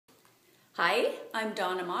Hi, I'm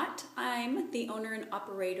Donna Mott. I'm the owner and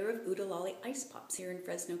operator of Oodalolly Ice Pops here in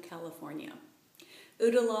Fresno, California.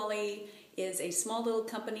 Oodalolly is a small little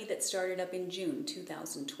company that started up in June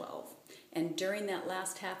 2012. And during that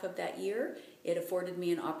last half of that year, it afforded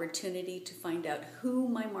me an opportunity to find out who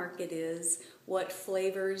my market is, what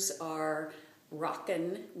flavors are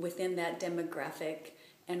rockin' within that demographic,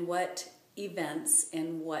 and what events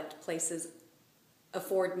and what places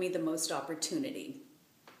afford me the most opportunity.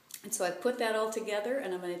 And so I put that all together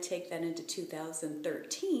and I'm going to take that into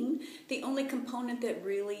 2013. The only component that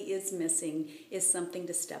really is missing is something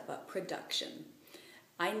to step up production.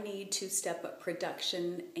 I need to step up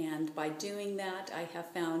production, and by doing that I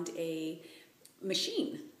have found a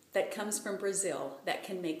machine that comes from Brazil that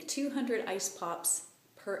can make 200 ice pops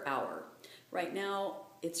per hour. Right now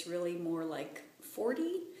it's really more like 40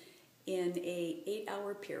 in a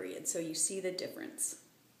 8-hour period, so you see the difference.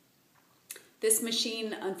 This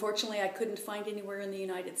machine, unfortunately, I couldn't find anywhere in the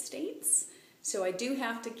United States, so I do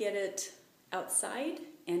have to get it outside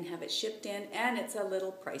and have it shipped in, and it's a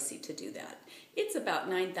little pricey to do that. It's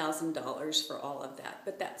about $9,000 for all of that,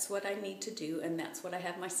 but that's what I need to do, and that's what I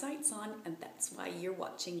have my sights on, and that's why you're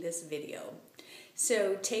watching this video.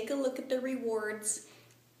 So take a look at the rewards,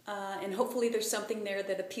 and hopefully there's something there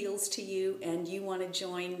that appeals to you, and you want to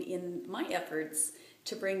join in my efforts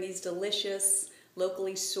to bring these delicious,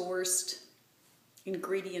 locally sourced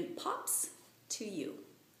ingredient pops to you.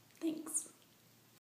 Thanks.